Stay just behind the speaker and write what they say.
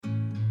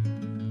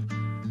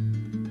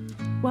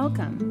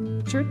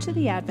Welcome. Church of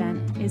the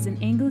Advent is an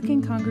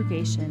Anglican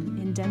congregation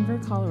in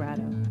Denver,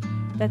 Colorado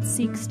that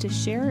seeks to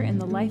share in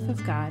the life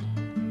of God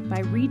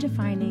by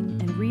redefining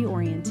and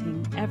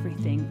reorienting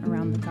everything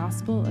around the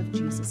gospel of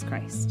Jesus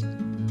Christ.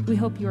 We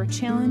hope you are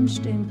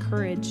challenged,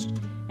 encouraged,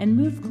 and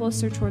moved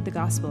closer toward the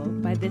gospel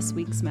by this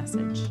week's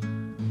message.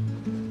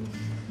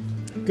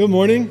 Good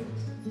morning.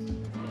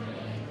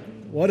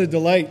 What a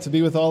delight to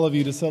be with all of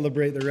you to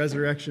celebrate the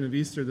resurrection of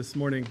Easter this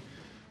morning.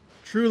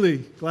 Truly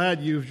glad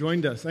you've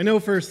joined us. I know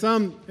for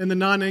some in the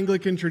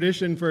non-Anglican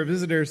tradition, for our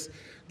visitors,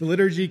 the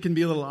liturgy can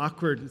be a little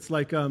awkward. It's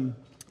like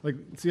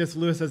C.S.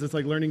 Lewis says, it's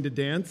like learning to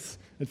dance.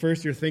 At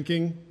first you're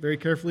thinking very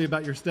carefully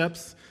about your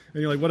steps,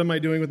 and you're like, what am I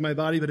doing with my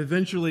body? But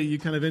eventually you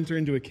kind of enter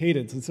into a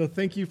cadence. And so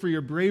thank you for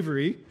your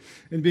bravery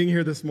in being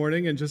here this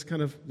morning and just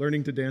kind of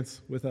learning to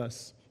dance with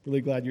us.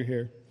 Really glad you're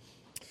here.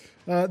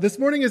 This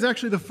morning is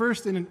actually the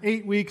first in an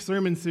 8-week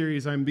sermon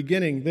series I'm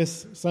beginning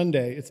this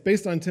Sunday. It's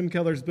based on Tim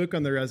Keller's book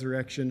on the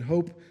resurrection,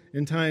 Hope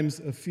in Times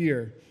of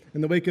Fear. In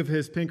the wake of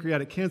his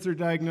pancreatic cancer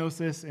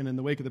diagnosis and in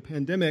the wake of the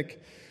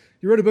pandemic,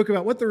 he wrote a book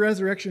about what the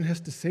resurrection has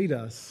to say to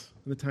us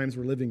in the times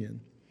we're living in.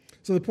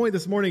 So the point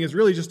this morning is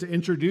really just to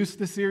introduce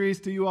the series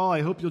to you all.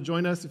 I hope you'll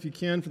join us if you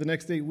can for the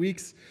next 8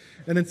 weeks.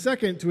 And then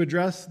second, to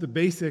address the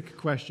basic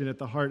question at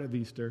the heart of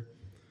Easter.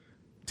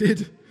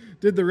 Did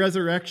the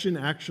resurrection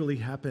actually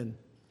happen?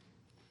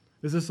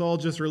 Is this all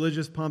just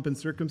religious pomp and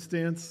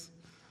circumstance?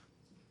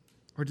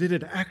 Or did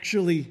it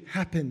actually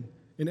happen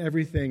and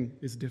everything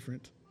is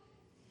different?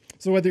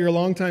 So whether you're a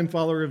longtime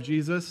follower of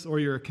Jesus or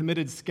you're a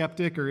committed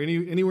skeptic or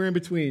anywhere in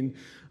between,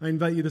 I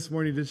invite you this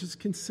morning to just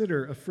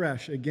consider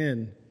afresh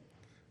again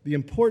the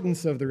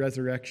importance of the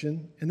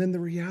resurrection and then the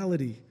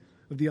reality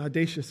of the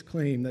audacious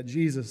claim that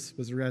Jesus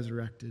was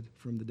resurrected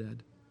from the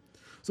dead.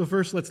 So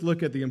first, let's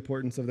look at the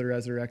importance of the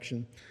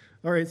resurrection.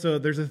 All right, so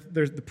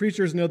the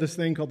preachers know this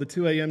thing called the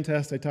 2 a.m.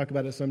 test. I talk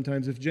about it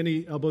sometimes. If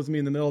Jenny elbows me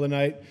in the middle of the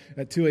night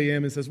at 2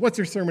 a.m. and says, "What's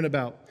your sermon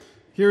about?"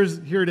 Here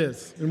it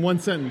is in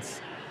one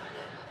sentence.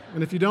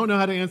 And if you don't know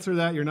how to answer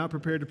that, you're not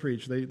prepared to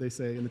preach, they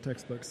say in the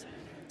textbooks.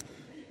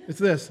 It's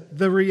this: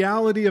 the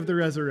reality of the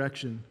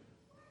resurrection,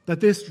 that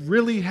this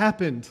really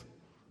happened,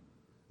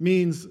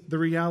 means the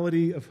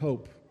reality of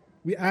hope.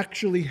 We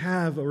actually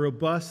have a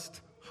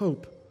robust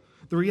hope.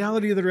 The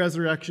reality of the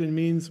resurrection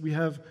means we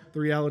have the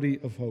reality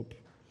of hope.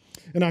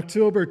 In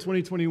October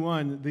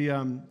 2021, the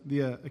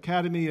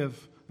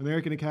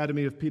American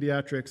Academy of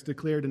Pediatrics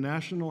declared a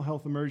national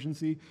health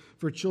emergency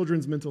for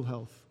children's mental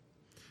health.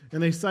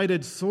 And they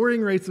cited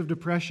soaring rates of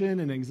depression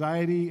and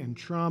anxiety and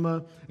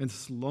trauma and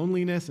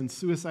loneliness and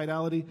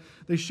suicidality.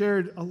 They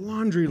shared a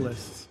laundry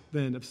list,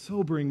 then, of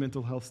sobering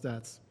mental health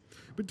stats.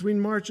 Between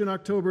March and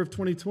October of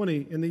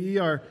 2020, in the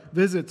ER,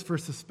 visits for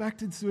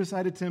suspected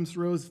suicide attempts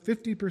rose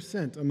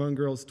 50% among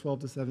girls 12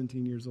 to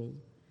 17 years old.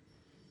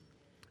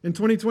 In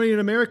 2020 in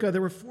America,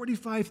 there were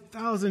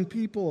 45,000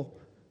 people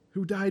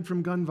who died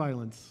from gun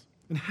violence,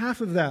 and half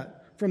of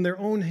that from their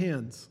own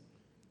hands.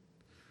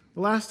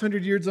 The last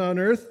 100 years on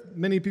earth,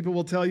 many people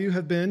will tell you,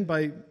 have been,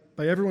 by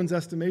everyone's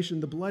estimation,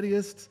 the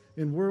bloodiest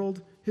in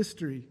world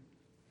history.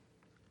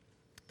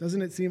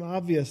 Doesn't it seem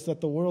obvious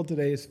that the world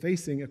today is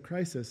facing a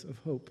crisis of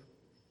hope?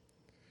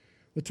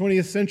 The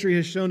 20th century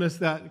has shown us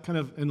that kind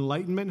of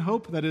enlightenment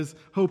hope, that is,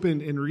 hope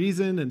in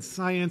reason and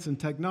science and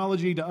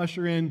technology to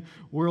usher in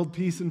world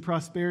peace and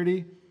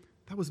prosperity.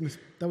 That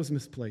was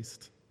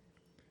misplaced.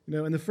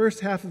 In the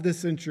first half of this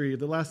century,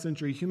 the last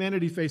century,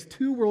 humanity faced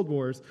 2 world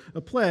wars, a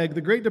plague.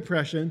 The Great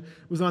Depression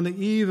was on the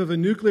eve of a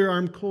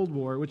nuclear-armed Cold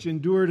War, which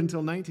endured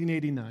until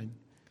 1989.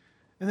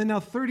 And then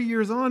now, 30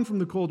 years on from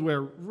the Cold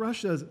War,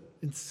 Russia's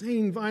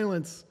insane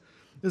violence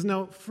is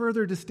now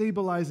further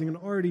destabilizing an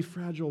already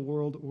fragile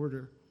world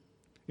order.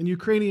 And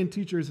Ukrainian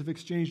teachers have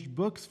exchanged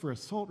books for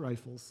assault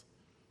rifles.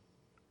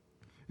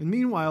 And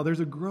meanwhile, there's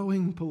a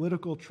growing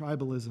political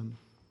tribalism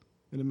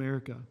in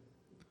America.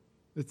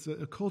 It's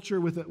a culture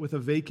with a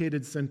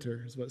vacated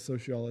center, is what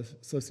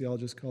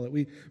sociologists call it.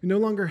 We no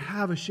longer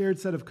have a shared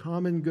set of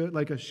common good,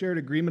 like a shared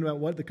agreement about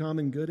what the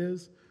common good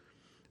is.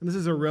 And this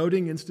is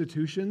eroding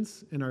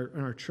institutions and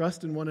our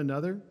trust in one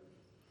another.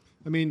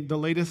 I mean, the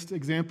latest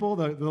example,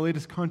 the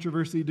latest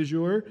controversy du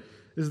jour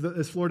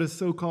is Florida's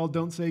so-called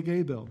Don't Say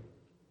Gay bill.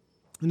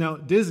 Now,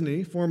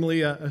 Disney, formerly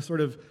a sort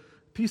of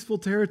peaceful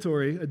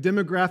territory, a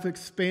demographic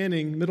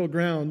spanning middle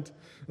ground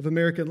of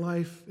American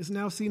life, is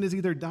now seen as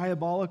either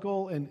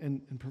diabolical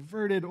and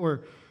perverted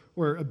or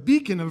a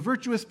beacon of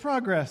virtuous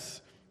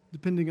progress,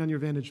 depending on your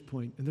vantage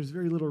point. And there's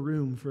very little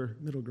room for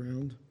middle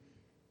ground.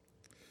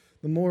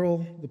 The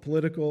moral, the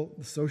political,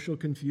 the social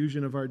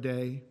confusion of our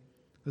day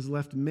has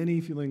left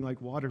many feeling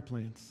like water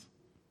plants.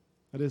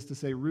 That is to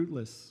say,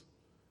 rootless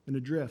and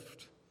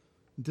adrift,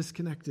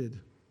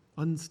 disconnected,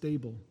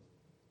 unstable.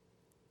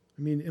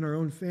 I mean, in our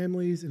own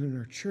families and in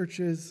our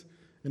churches,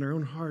 in our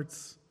own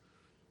hearts,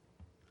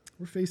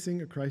 we're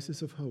facing a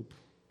crisis of hope.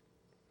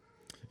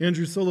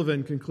 Andrew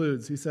Sullivan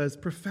concludes, he says,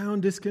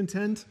 profound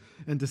discontent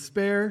and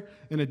despair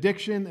and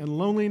addiction and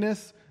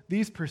loneliness,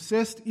 these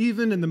persist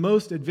even in the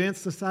most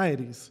advanced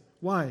societies.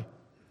 Why?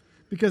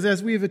 Because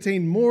as we have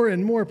attained more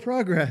and more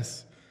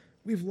progress,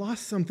 We've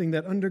lost something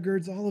that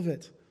undergirds all of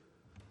it.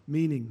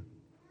 Meaning,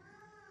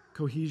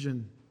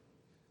 cohesion,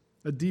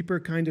 a deeper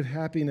kind of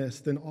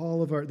happiness than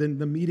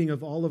the meeting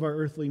of all of our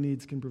earthly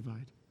needs can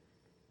provide.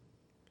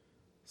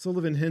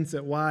 Sullivan hints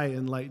at why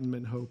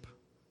Enlightenment hope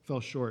fell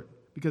short,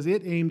 because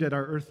it aimed at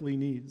our earthly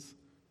needs,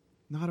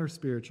 not our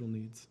spiritual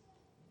needs.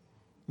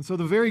 And so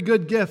the very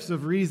good gifts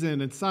of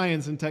reason and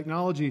science and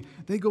technology,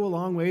 they go a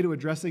long way to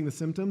addressing the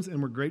symptoms,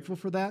 and we're grateful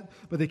for that,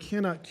 but they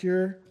cannot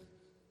cure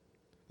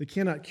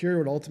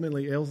what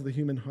ultimately ails the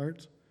human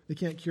heart. They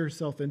can't cure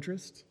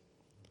self-interest.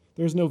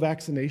 There's no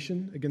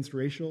vaccination against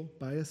racial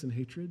bias and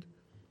hatred.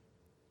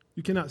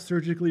 You cannot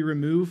surgically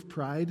remove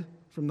pride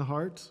from the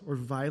heart or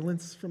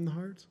violence from the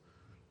heart.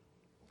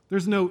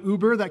 There's no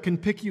Uber that can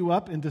pick you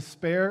up in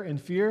despair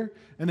and fear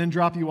and then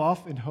drop you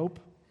off in hope.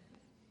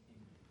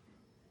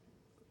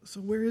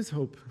 So where is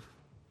hope?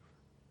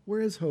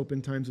 Where is hope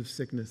in times of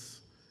sickness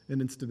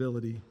and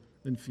instability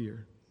and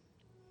fear?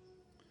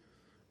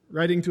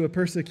 Writing to a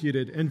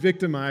persecuted and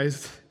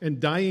victimized and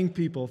dying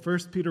people, 1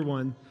 Peter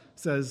 1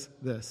 says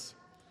this: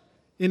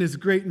 in His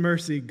great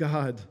mercy,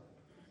 God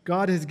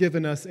has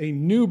given us a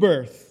new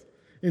birth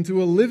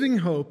into a living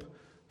hope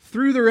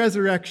through the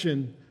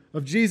resurrection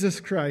of Jesus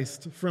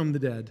Christ from the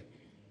dead.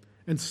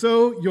 And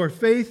so your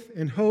faith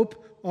and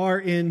hope are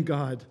in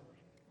God.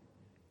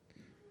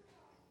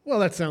 Well,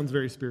 that sounds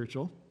very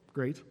spiritual.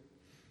 Great.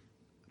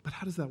 But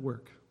how does that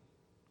work?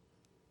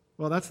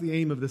 Well, that's the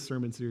aim of this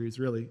sermon series,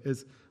 really,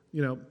 is,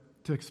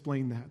 to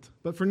explain that.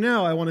 But for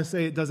now, I want to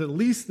say it does at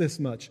least this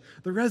much.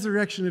 The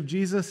resurrection of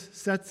Jesus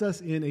sets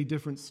us in a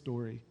different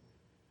story.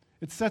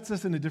 It sets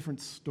us in a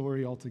different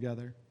story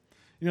altogether.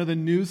 The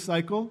news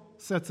cycle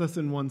sets us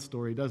in one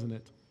story, doesn't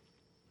it?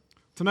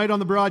 Tonight on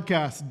the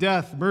broadcast,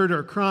 death,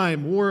 murder,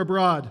 crime, war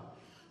abroad.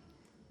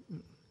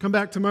 Come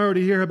back tomorrow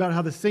to hear about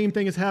how the same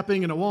thing is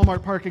happening in a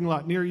Walmart parking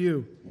lot near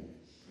you.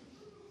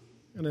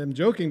 And I'm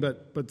joking,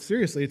 but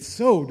seriously, it's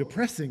so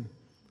depressing.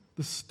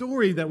 The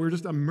story that we're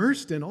just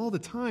immersed in all the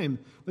time,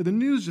 that the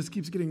news just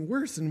keeps getting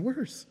worse and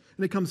worse,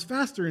 and it comes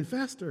faster and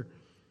faster.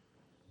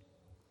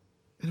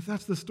 And if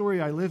that's the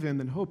story I live in,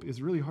 then hope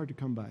is really hard to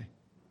come by.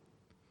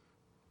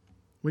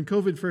 When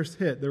COVID first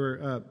hit, there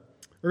were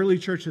early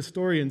church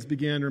historians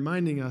began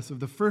reminding us of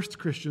the first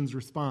Christians'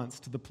 response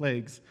to the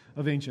plagues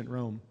of ancient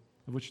Rome,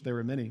 of which there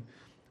were many.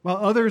 While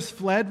others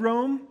fled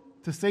Rome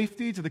to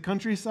safety, to the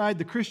countryside,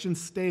 the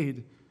Christians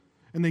stayed,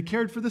 and they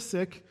cared for the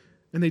sick,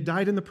 and they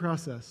died in the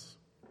process.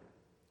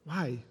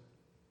 Why?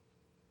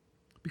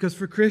 Because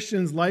for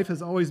Christians, life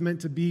has always meant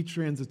to be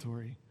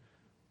transitory.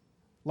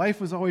 Life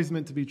was always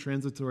meant to be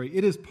transitory.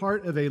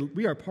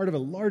 We are part of a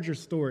larger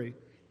story,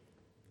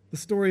 the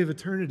story of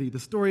eternity, the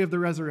story of the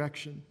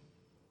resurrection.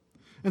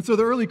 And so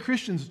the early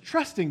Christians,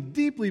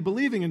 deeply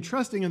believing and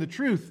trusting in the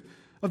truth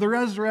of the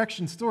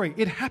resurrection story,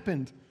 it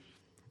happened.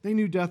 They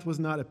knew death was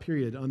not a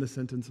period on the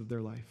sentence of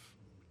their life.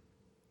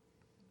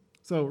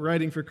 So,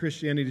 writing for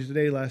Christianity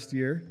Today last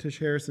year, Tish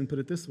Harrison put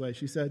it this way.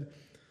 She said,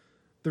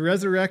 "The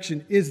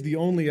resurrection is the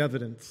only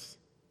evidence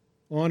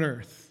on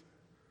earth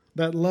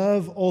that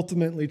love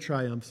ultimately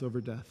triumphs over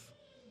death,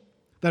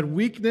 that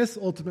weakness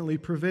ultimately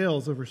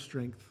prevails over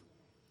strength,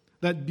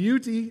 that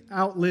beauty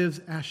outlives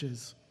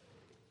ashes.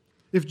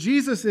 If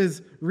Jesus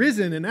is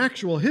risen in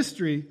actual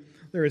history,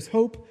 there is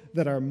hope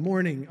that our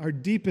mourning, our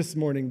deepest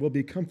mourning, will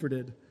be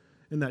comforted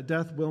and that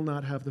death will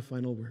not have the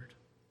final word."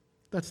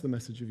 That's the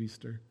message of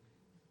Easter.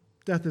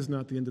 Death is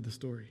not the end of the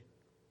story.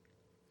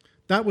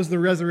 That was the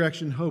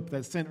resurrection hope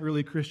that sent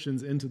early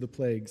Christians into the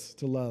plagues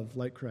to love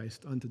like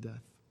Christ unto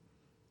death.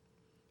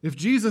 If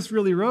Jesus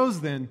really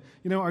rose then,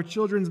 our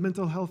children's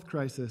mental health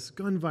crisis,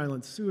 gun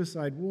violence,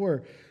 suicide,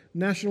 war,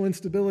 national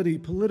instability,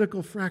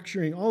 political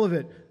fracturing, all of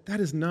it,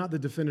 that is not the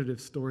definitive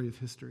story of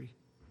history.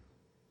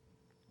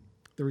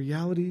 The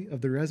reality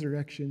of the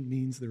resurrection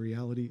means the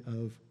reality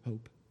of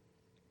hope.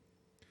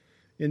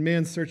 In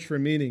Man's Search for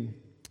Meaning,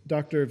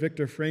 Dr.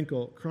 Viktor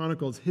Frankl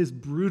chronicles his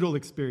brutal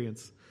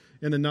experience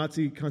in the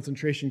Nazi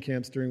concentration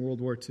camps during World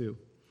War II.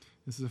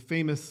 This is a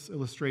famous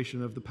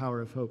illustration of the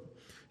power of hope.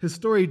 His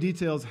story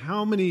details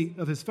how many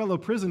of his fellow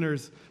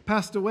prisoners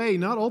passed away,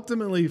 not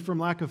ultimately from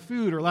lack of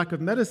food or lack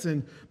of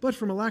medicine, but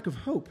from a lack of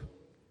hope.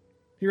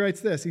 He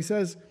writes this. He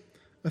says,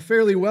 "A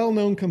fairly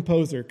well-known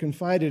composer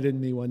confided in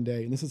me one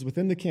day," and this is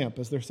within the camp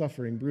as they're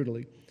suffering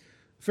brutally.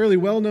 "A fairly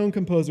well-known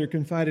composer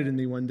confided in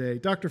me one day,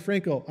 'Dr.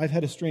 Frankl, I've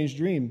had a strange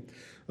dream.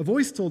 A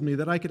voice told me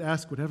that I could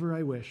ask whatever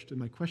I wished, and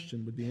my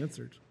question would be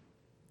answered.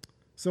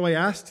 So I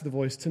asked the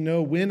voice to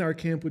know when our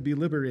camp would be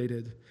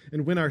liberated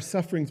and when our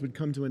sufferings would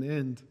come to an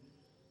end.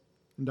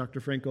 And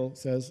Dr. Frankl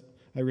says,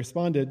 I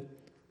responded,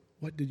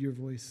 'What did your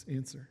voice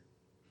answer?'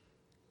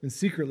 And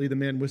secretly the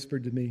man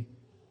whispered to me,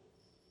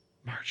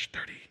 'March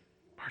 30th.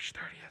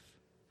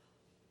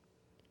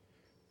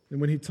 And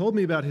when he told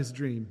me about his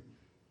dream,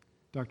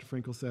 Dr.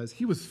 Frankl says,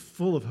 he was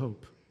full of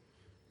hope.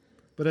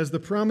 But as the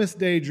promised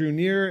day drew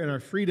near and our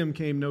freedom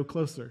came no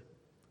closer,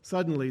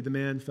 suddenly the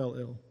man fell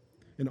ill.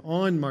 And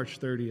on March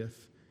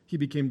 30th, he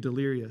became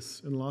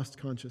delirious and lost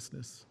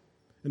consciousness.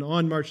 And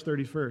on March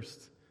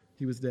 31st,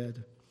 he was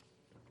dead.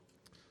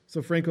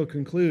 So Frankl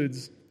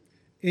concludes,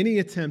 any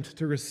attempt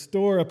to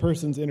restore a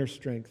person's inner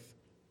strength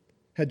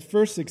had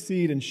first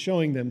succeed in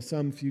showing them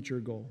some future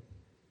goal.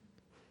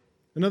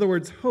 In other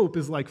words, hope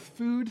is like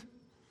food.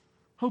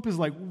 Hope is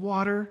like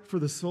water for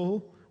the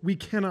soul. We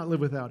cannot live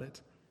without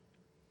it.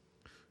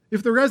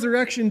 If the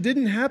resurrection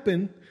didn't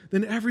happen,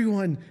 then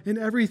everyone and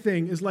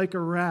everything is like a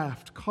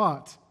raft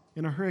caught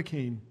in a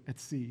hurricane at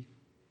sea.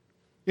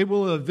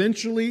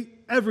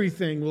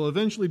 Everything will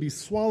eventually be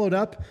swallowed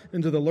up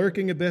into the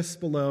lurking abyss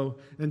below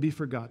and be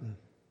forgotten.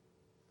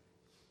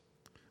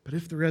 But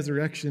if the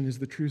resurrection is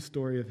the true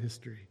story of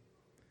history,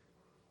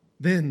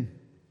 then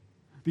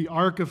the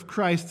ark of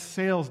Christ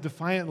sails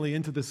defiantly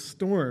into the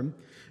storm,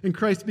 and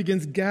Christ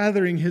begins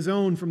gathering his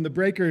own from the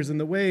breakers and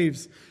the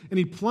waves, and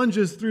he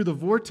plunges through the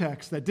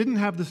vortex that didn't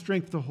have the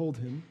strength to hold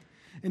him,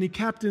 and he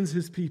captains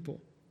his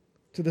people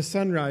to the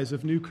sunrise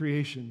of new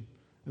creation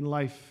and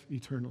life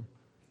eternal.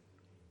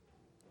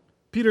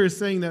 Peter is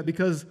saying that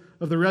because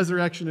of the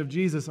resurrection of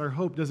Jesus, our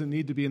hope doesn't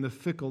need to be in the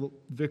fickle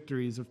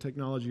victories of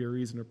technology or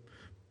reason or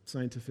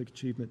scientific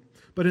achievement,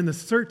 but in the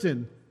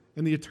certain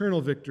and the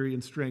eternal victory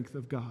and strength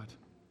of God.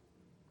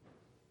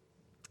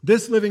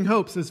 This living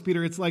hope, says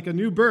Peter, it's like a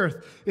new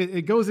birth.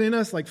 It goes in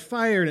us like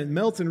fire, and it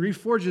melts and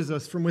reforges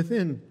us from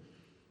within.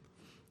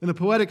 In the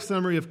poetic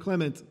summary of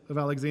Clement of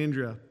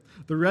Alexandria,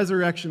 the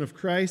resurrection of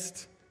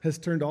Christ has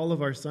turned all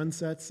of our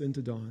sunsets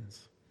into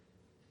dawns.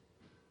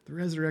 The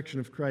resurrection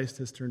of Christ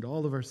has turned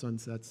all of our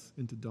sunsets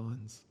into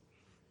dawns.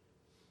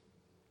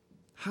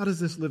 How does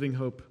this living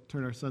hope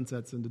turn our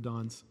sunsets into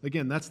dawns?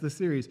 Again, that's the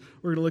series.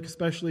 We're going to look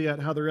especially at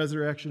how the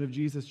resurrection of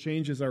Jesus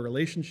changes our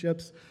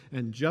relationships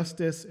and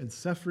justice and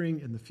suffering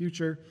in the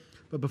future.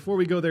 But before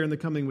we go there in the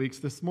coming weeks,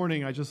 this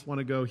morning I just want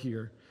to go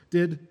here.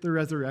 Did the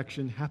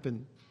resurrection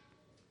happen?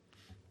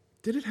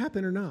 Did it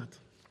happen or not?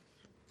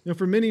 You know,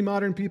 for many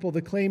modern people,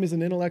 the claim is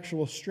an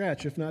intellectual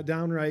stretch, if not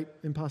downright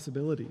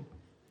impossibility.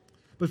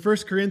 But 1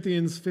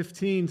 Corinthians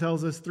 15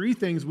 tells us three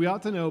things we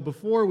ought to know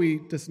before we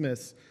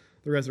dismiss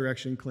the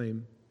resurrection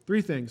claim.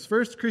 Three things.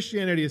 First,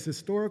 Christianity is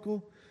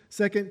historical.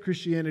 Second,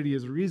 Christianity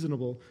is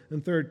reasonable.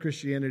 And third,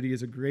 Christianity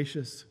is a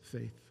gracious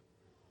faith.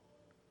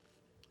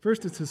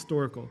 First, it's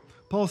historical.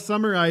 Paul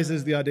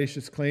summarizes the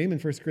audacious claim in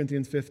 1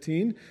 Corinthians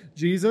 15.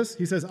 Jesus,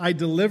 he says, I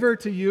delivered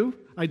to you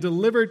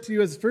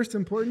as first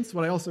importance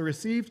what I also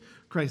received.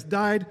 Christ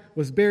died,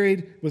 was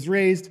buried, was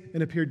raised,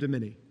 and appeared to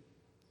many.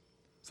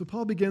 So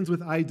Paul begins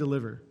with, I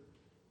deliver.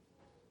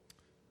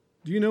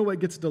 Do you know what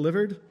gets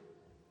delivered?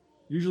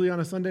 Usually on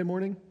a Sunday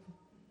morning?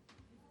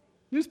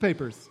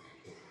 Newspapers.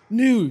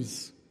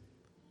 News.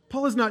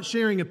 Paul is not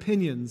sharing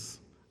opinions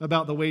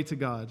about the way to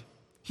God.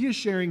 He is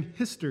sharing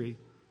history.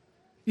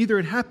 Either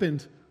it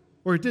happened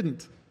or it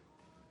didn't.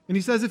 And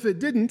he says if it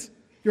didn't,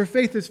 your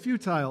faith is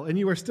futile and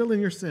you are still in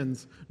your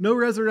sins. No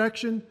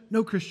resurrection,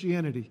 no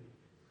Christianity.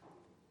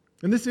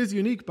 And this is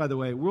unique, by the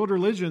way. World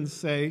religions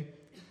say,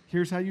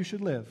 here's how you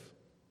should live.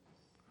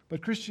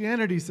 But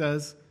Christianity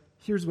says,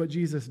 here's what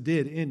Jesus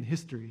did in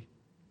history.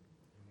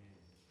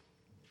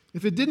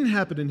 If it didn't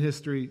happen in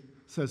history,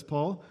 says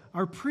Paul,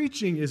 our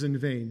preaching is in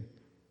vain.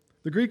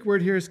 The Greek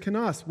word here is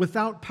kenos,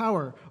 without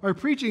power. Our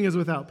preaching is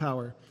without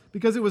power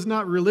because it was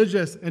not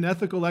religious and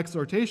ethical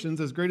exhortations,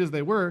 as great as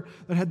they were,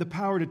 that had the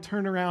power to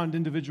turn around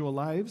individual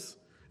lives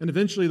and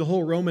eventually the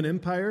whole Roman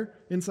Empire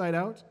inside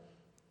out.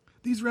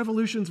 These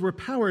revolutions were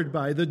powered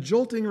by the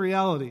jolting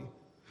reality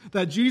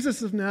that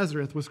Jesus of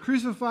Nazareth was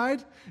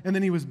crucified, and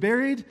then he was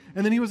buried,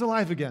 and then he was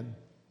alive again.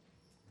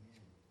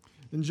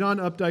 In John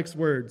Updike's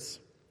words,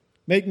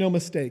 make no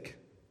mistake,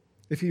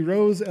 if he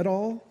rose at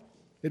all,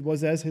 it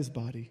was as his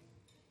body.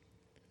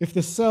 If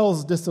the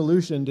cell's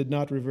dissolution did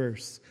not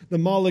reverse, the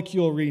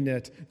molecule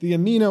reknit, the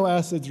amino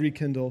acids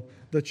rekindle,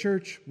 the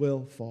church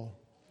will fall.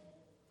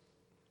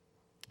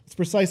 It's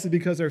precisely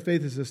because our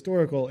faith is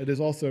historical, it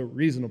is also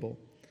reasonable.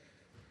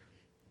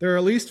 There are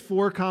at least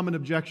 4 common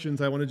objections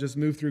I want to just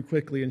move through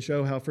quickly and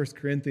show how 1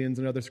 Corinthians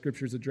and other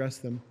scriptures address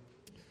them.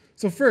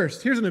 So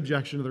first, here's an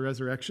objection to the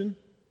resurrection.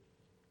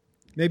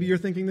 Maybe you're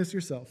thinking this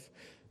yourself.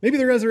 Maybe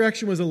the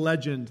resurrection was a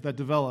legend that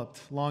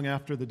developed long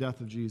after the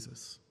death of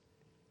Jesus.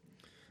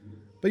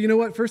 But you know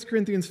what? 1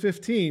 Corinthians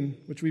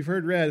 15, which we've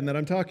heard read and that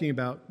I'm talking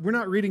about, we're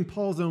not reading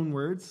Paul's own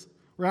words.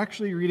 We're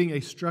actually reading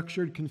a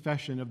structured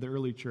confession of the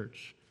early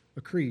church,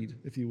 a creed,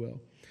 if you will.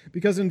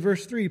 Because in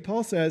verse 3,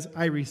 Paul says,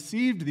 I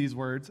received these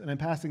words and I'm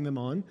passing them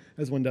on,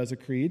 as one does a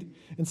creed.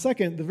 And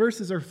second, the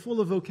verses are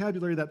full of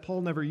vocabulary that Paul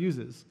never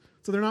uses.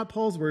 So they're not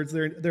Paul's words,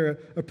 they're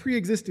a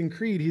pre-existing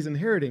creed he's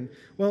inheriting.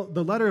 Well,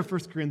 the letter of 1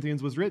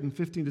 Corinthians was written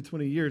 15 to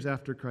 20 years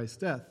after Christ's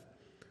death.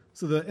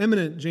 So the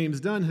eminent James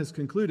Dunn has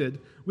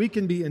concluded, we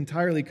can be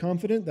entirely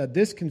confident that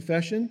this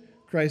confession,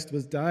 Christ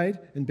was died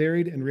and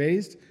buried and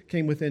raised,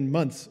 came within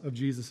months of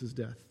Jesus'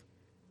 death.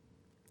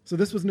 So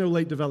this was no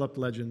late developed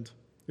legend.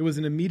 It was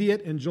an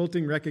immediate and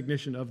jolting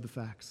recognition of the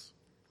facts.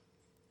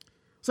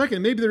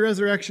 Second, maybe the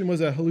resurrection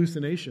was a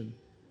hallucination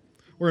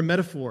or a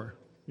metaphor,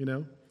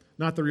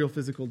 not the real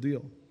physical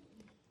deal.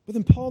 But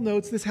then Paul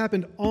notes this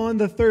happened on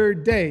the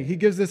third day. He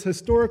gives this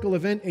historical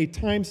event a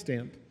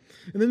timestamp.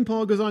 And then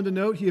Paul goes on to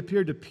note he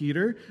appeared to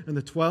Peter and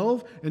the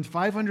 12 and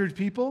 500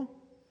 people.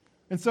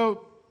 And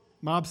so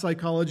mob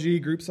psychology,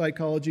 group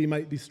psychology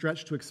might be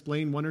stretched to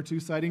explain one or two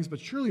sightings, but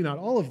surely not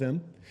all of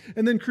them.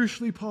 And then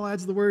crucially, Paul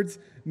adds the words,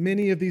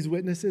 many of these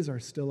witnesses are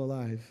still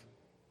alive,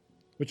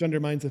 which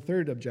undermines a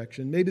third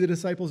objection. Maybe the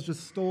disciples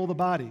just stole the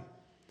body.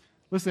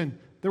 Listen,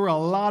 there were a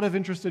lot of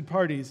interested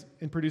parties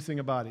in producing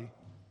a body.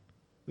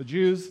 The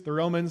Jews, the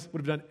Romans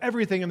would have done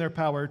everything in their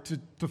power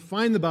to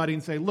find the body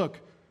and say, look,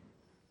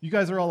 you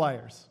guys are all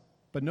liars.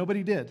 But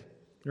nobody did,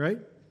 right?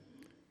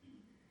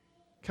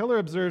 Keller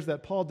observes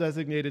that Paul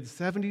designated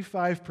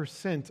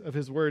 75% of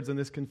his words in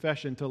this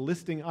confession to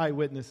listing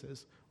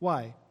eyewitnesses.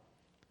 Why?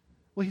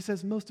 Well, he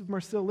says most of them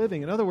are still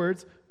living. In other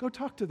words, go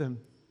talk to them.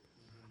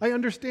 I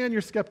understand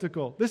you're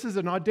skeptical. This is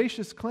an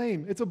audacious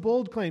claim. It's a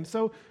bold claim.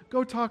 So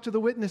go talk to the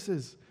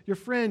witnesses, your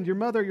friend, your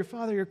mother, your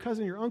father, your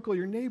cousin, your uncle,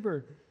 your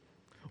neighbor.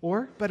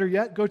 Or, better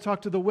yet, go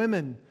talk to the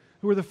women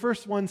who were the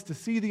first ones to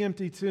see the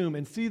empty tomb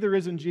and see the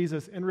risen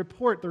Jesus and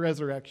report the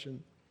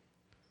resurrection.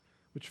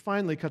 Which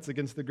finally cuts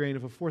against the grain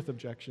of a fourth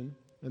objection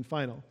and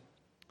final.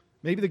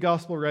 Maybe the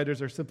gospel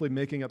writers are simply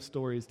making up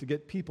stories to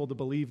get people to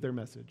believe their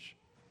message.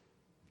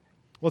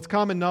 Well, it's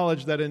common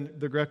knowledge that in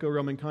the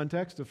Greco-Roman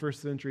context of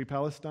first century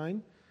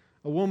Palestine,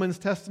 a woman's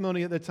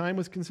testimony at the time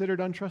was considered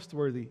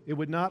untrustworthy. It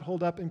would not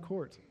hold up in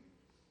court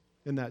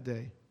in that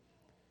day.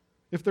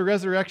 If the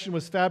resurrection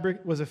was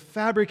a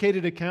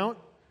fabricated account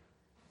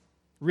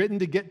written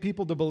to get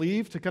people to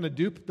believe, to kind of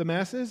dupe the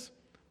masses,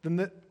 then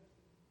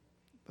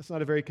that's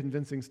not a very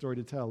convincing story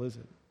to tell, is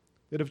it?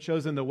 They'd have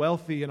chosen the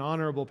wealthy and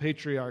honorable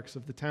patriarchs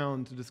of the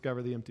town to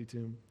discover the empty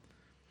tomb.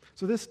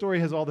 So this story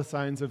has all the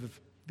signs of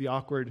the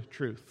awkward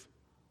truth.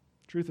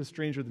 Truth is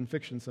stranger than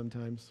fiction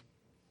sometimes.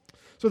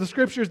 So the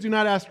scriptures do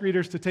not ask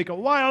readers to take a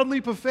wild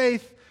leap of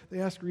faith. They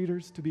ask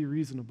readers to be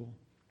reasonable.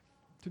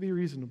 To be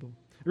reasonable.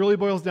 It really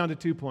boils down to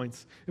 2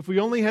 points. If we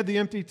only had the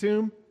empty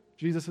tomb,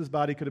 Jesus'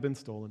 body could have been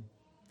stolen.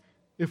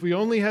 If we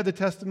only had the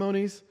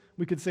testimonies,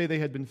 we could say they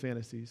had been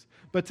fantasies.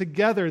 But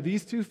together,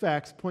 these two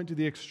facts point to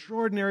the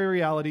extraordinary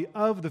reality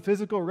of the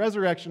physical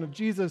resurrection of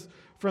Jesus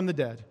from the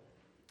dead.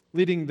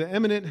 Leading the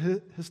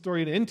eminent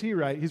historian N.T.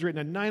 Wright, he's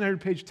written a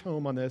 900-page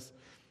tome on this,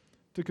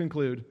 to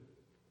conclude,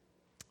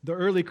 the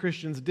early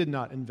Christians did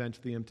not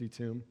invent the empty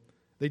tomb.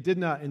 They did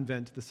not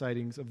invent the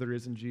sightings of the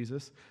risen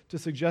Jesus. To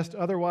suggest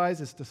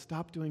otherwise is to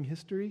stop doing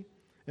history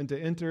and to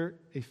enter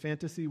a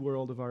fantasy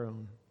world of our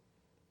own.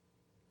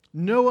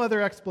 No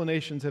other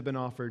explanations have been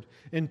offered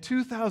in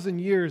 2,000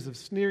 years of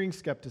sneering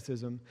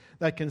skepticism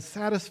that can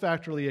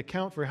satisfactorily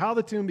account for how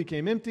the tomb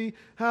became empty,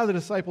 how the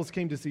disciples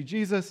came to see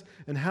Jesus,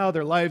 and how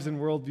their lives and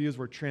worldviews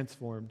were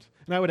transformed.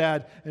 And I would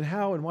add, and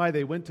how and why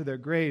they went to their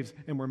graves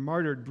and were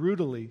martyred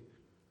brutally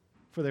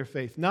for their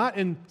faith. Not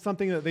in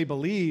something that they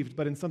believed,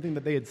 but in something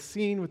that they had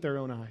seen with their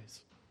own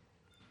eyes.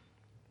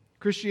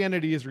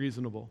 Christianity is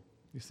reasonable,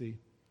 you see.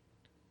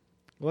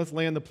 Well, let's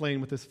land the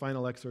plane with this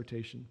final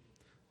exhortation.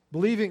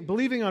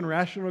 Believing on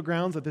rational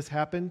grounds that this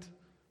happened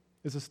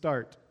is a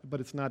start, but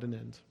it's not an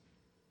end.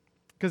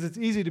 Because it's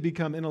easy to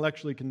become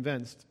intellectually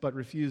convinced, but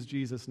refuse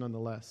Jesus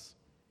nonetheless.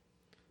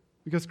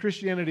 Because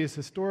Christianity is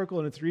historical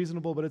and it's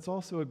reasonable, but it's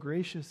also a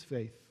gracious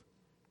faith.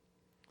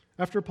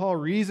 After Paul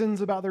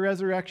reasons about the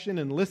resurrection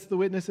and lists the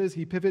witnesses,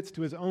 he pivots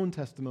to his own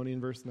testimony in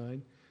verse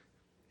 9.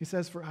 He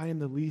says, "For I am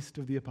the least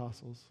of the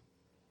apostles,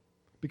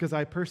 because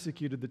I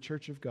persecuted the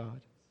church of God.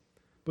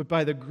 But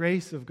by the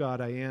grace of God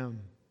I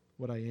am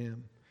what I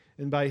am.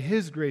 And by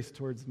his grace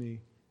towards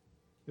me,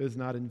 it is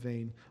not in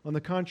vain. On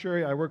the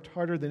contrary, I worked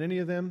harder than any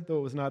of them, though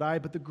it was not I,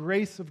 but the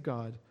grace of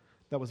God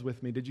that was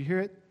with me." Did you hear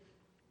it?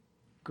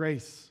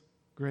 Grace,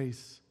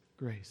 grace,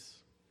 grace.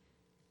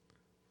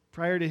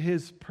 Prior to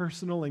his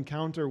personal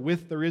encounter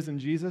with the risen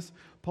Jesus,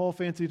 Paul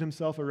fancied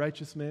himself a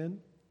righteous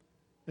man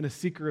and a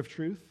seeker of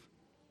truth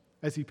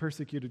as he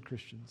persecuted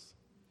Christians.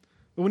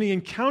 But when he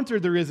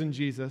encountered the risen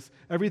Jesus,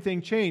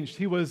 everything changed.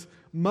 He was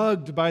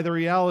mugged by the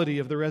reality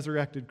of the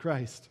resurrected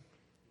Christ.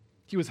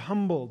 He was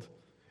humbled,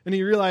 and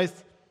he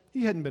realized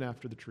he hadn't been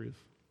after the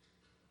truth.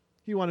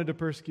 He wanted to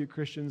persecute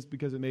Christians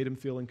because it made him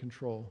feel in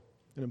control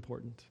and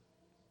important.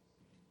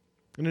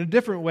 And in a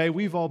different way,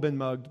 we've all been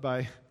mugged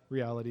by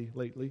reality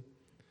lately.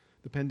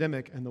 The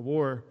pandemic and the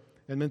war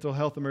and mental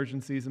health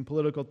emergencies and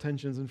political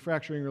tensions and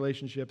fracturing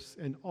relationships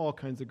and all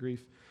kinds of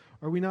grief.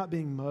 Are we not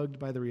being mugged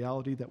by the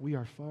reality that we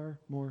are far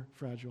more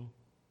fragile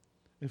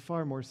and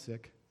far more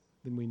sick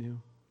than we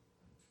knew?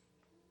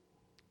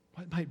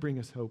 What might bring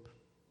us hope?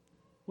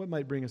 What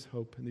might bring us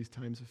hope in these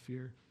times of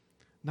fear?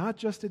 Not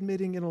just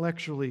admitting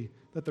intellectually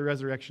that the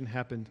resurrection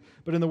happened,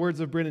 but in the words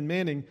of Brennan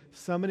Manning,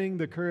 summoning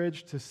the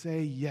courage to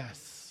say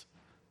yes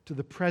to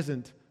the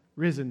present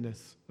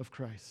risenness of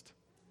Christ.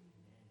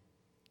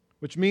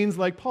 Which means,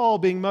 like Paul,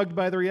 being mugged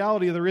by the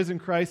reality of the risen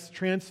Christ's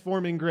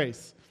transforming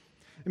grace.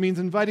 It means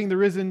inviting the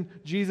risen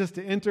Jesus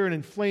to enter and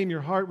inflame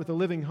your heart with a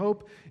living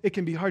hope. It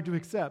can be hard to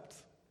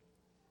accept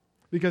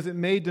because it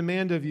may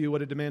demand of you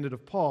what it demanded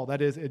of Paul,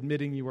 that is,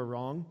 admitting you were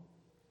wrong.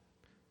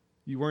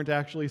 You weren't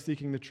actually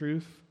seeking the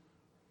truth,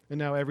 and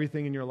now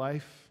everything in your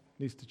life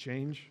needs to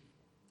change.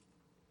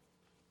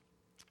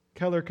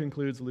 Keller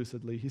concludes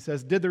lucidly. He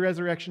says, did the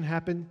resurrection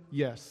happen?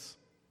 Yes.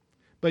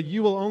 But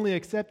you will only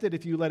accept it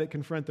if you let it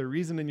confront the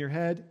reason in your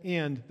head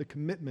and the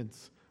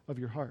commitments of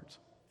your heart.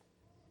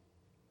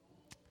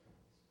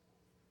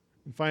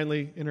 And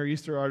finally, in her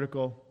Easter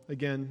article,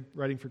 again,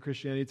 writing for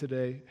Christianity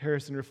Today,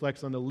 Harrison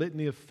reflects on the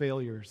litany of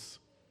failures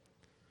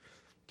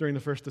during the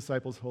first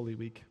disciples' Holy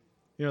Week.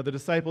 You know, the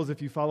disciples,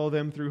 if you follow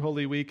them through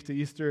Holy Week to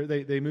Easter,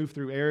 they move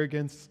through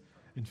arrogance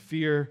and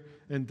fear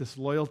and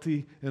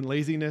disloyalty and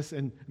laziness,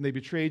 and they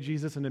betrayed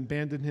Jesus and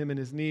abandoned him in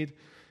his need.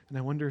 And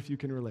I wonder if you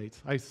can relate.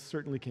 I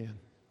certainly can.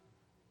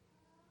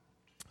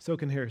 So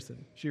can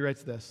Harrison. She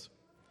writes this.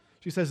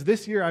 She says,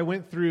 this year I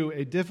went through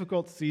a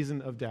difficult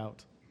season of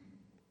doubt.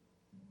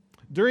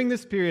 During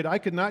this period, I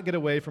could not get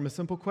away from a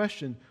simple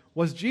question.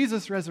 Was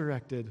Jesus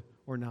resurrected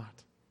or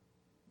not?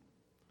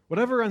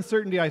 Whatever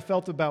uncertainty I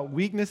felt about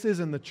weaknesses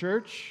in the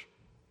church,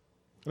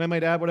 and I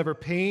might add whatever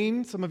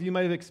pain some of you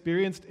might have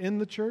experienced in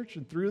the church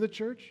and through the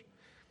church,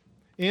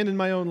 and in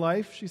my own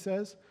life, she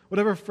says,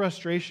 whatever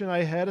frustration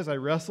I had as I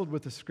wrestled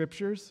with the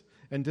scriptures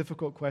and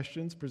difficult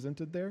questions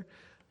presented there,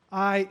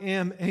 I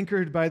am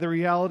anchored by the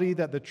reality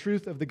that the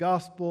truth of the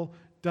gospel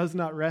does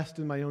not rest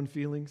in my own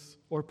feelings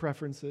or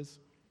preferences,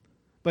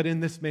 but in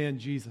this man,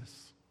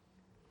 Jesus,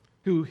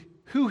 who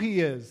he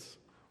is,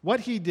 what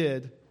he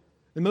did,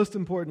 and most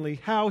importantly,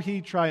 how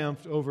he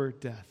triumphed over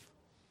death.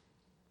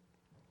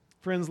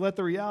 Friends, let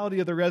the reality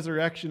of the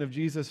resurrection of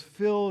Jesus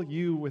fill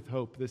you with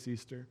hope this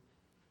Easter.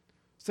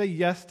 Say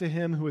yes to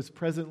him who is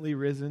presently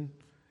risen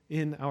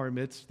in our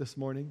midst this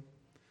morning.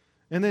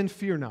 And then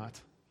fear not.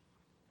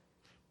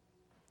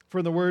 For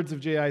in the words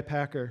of J.I.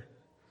 Packer,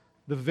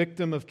 the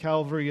victim of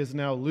Calvary is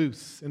now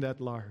loose and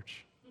at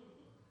large.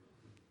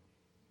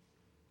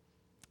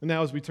 And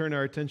now as we turn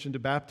our attention to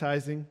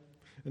baptizing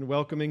and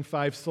welcoming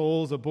 5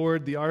 souls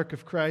aboard the Ark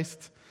of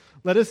Christ,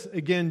 let us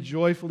again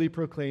joyfully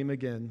proclaim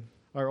again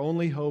our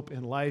only hope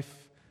in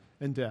life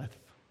and death.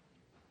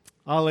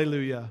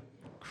 Alleluia.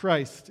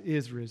 Christ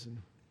is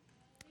risen.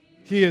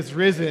 He is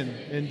risen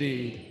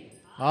indeed.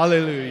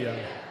 Alleluia.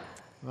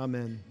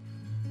 Amen.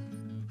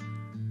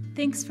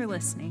 Thanks for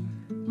listening.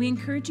 We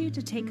encourage you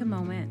to take a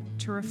moment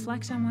to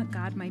reflect on what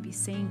God might be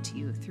saying to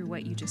you through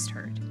what you just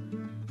heard.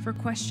 For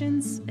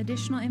questions,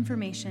 additional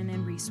information,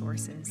 and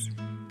resources,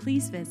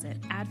 please visit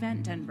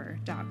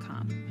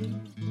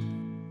adventdenver.com.